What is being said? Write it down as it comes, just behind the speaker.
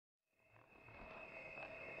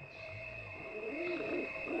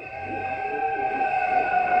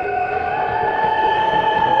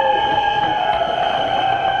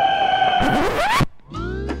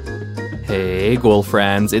ghoul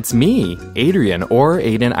friends, it's me, Adrian, or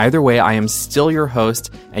Aiden. Either way, I am still your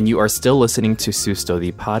host, and you are still listening to Susto,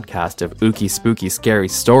 the podcast of ooky, spooky, scary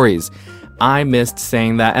stories. I missed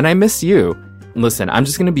saying that, and I miss you. Listen, I'm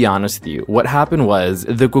just going to be honest with you. What happened was,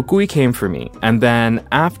 the kukui came for me, and then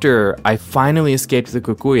after I finally escaped the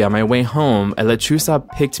kukui on my way home, a lechuza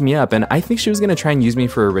picked me up, and I think she was going to try and use me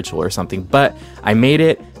for a ritual or something, but I made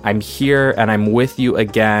it, I'm here, and I'm with you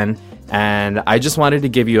again, and I just wanted to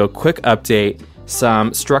give you a quick update,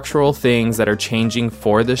 some structural things that are changing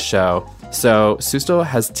for the show. So Susto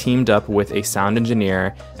has teamed up with a sound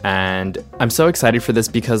engineer, and I'm so excited for this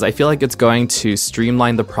because I feel like it's going to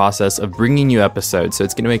streamline the process of bringing you episodes. So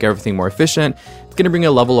it's going to make everything more efficient. It's going to bring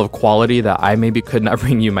a level of quality that I maybe could not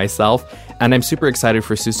bring you myself. And I'm super excited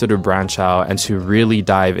for Susto to branch out and to really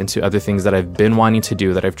dive into other things that I've been wanting to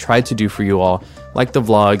do, that I've tried to do for you all, like the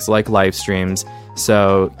vlogs, like live streams.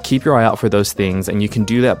 So keep your eye out for those things, and you can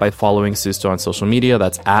do that by following Susto on social media.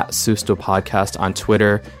 That's at Susto Podcast on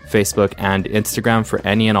Twitter, Facebook, and Instagram for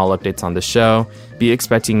any and all updates on the show. Be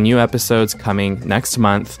expecting new episodes coming next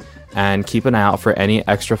month, and keep an eye out for any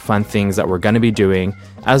extra fun things that we're going to be doing.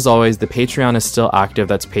 As always, the Patreon is still active.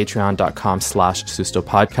 That's patreon.com/Susto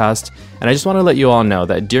Podcast. And I just want to let you all know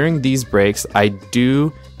that during these breaks, I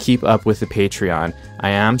do keep up with the Patreon. I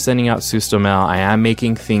am sending out Susto mail. I am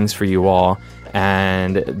making things for you all.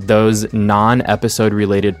 And those non-episode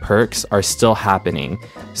related perks are still happening.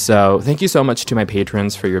 So thank you so much to my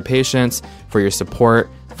patrons for your patience, for your support.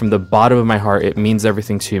 From the bottom of my heart, it means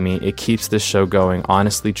everything to me. It keeps this show going,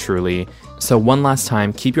 honestly, truly. So one last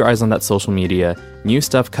time, keep your eyes on that social media. New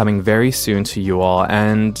stuff coming very soon to you all,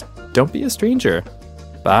 and don't be a stranger.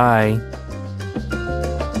 Bye.